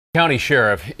County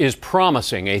Sheriff is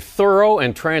promising a thorough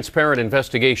and transparent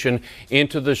investigation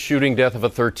into the shooting death of a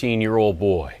 13-year-old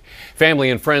boy. Family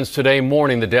and friends today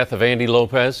mourning the death of Andy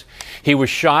Lopez. He was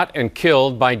shot and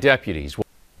killed by deputies.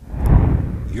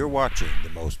 You're watching the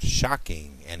most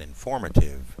shocking and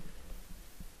informative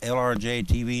LRJ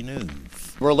TV news.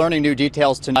 We're learning new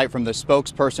details tonight from the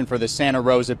spokesperson for the Santa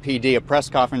Rosa PD. A press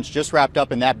conference just wrapped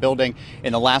up in that building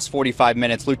in the last 45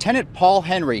 minutes. Lieutenant Paul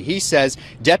Henry, he says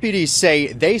deputies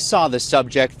say they saw the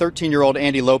subject, 13-year-old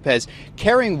Andy Lopez,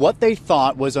 carrying what they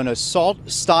thought was an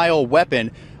assault-style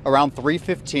weapon around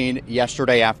 3:15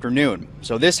 yesterday afternoon.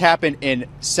 So this happened in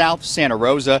South Santa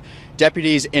Rosa.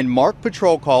 Deputies in marked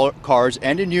patrol cars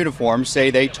and in uniform say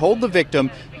they told the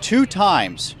victim two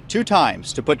times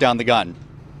to put down the gun.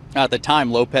 At the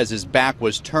time, Lopez's back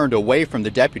was turned away from the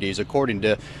deputies, according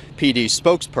to PD's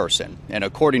spokesperson. And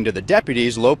according to the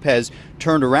deputies, Lopez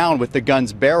turned around with the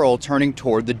gun's barrel turning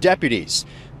toward the deputies.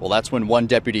 Well, that's when one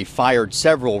deputy fired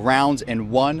several rounds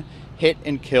and one hit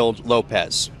and killed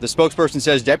Lopez. The spokesperson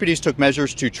says deputies took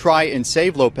measures to try and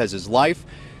save Lopez's life,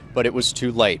 but it was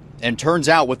too late. And turns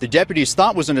out what the deputies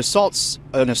thought was an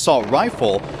assault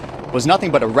rifle was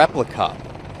nothing but a replica.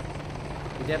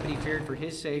 The deputy feared for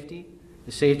his safety,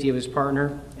 the safety of his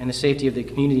partner, and the safety of the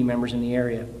community members in the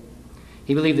area.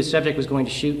 He believed the subject was going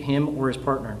to shoot him or his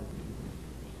partner.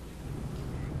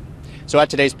 So at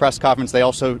today's press conference, they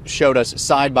also showed us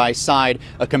side by side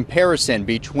a comparison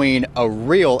between a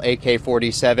real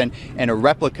AK-47 and a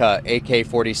replica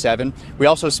AK-47. We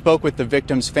also spoke with the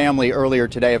victim's family earlier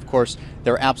today. Of course,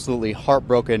 they're absolutely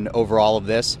heartbroken over all of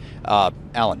this.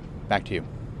 Alan, back to you.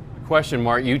 Question,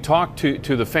 Mark. You talked to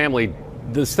the family.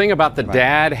 This thing about the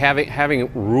dad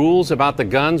having rules about the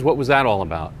guns, what was that all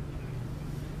about?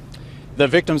 The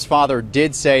victim's father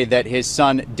did say that his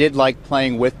son did like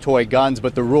playing with toy guns,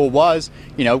 but the rule was,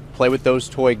 play with those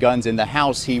toy guns in the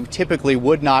house. He typically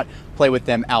would not play with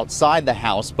them outside the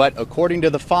house. But according to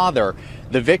the father,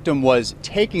 the victim was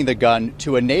taking the gun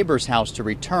to a neighbor's house to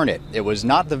return it. It was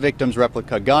not the victim's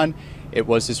replica gun. It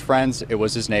was his friend's. It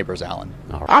was his neighbor's, Alan.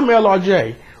 I'm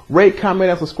LRJ. Rate, comment,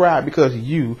 and subscribe because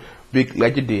you, big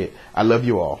like you did. I love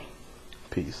you all.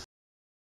 Peace.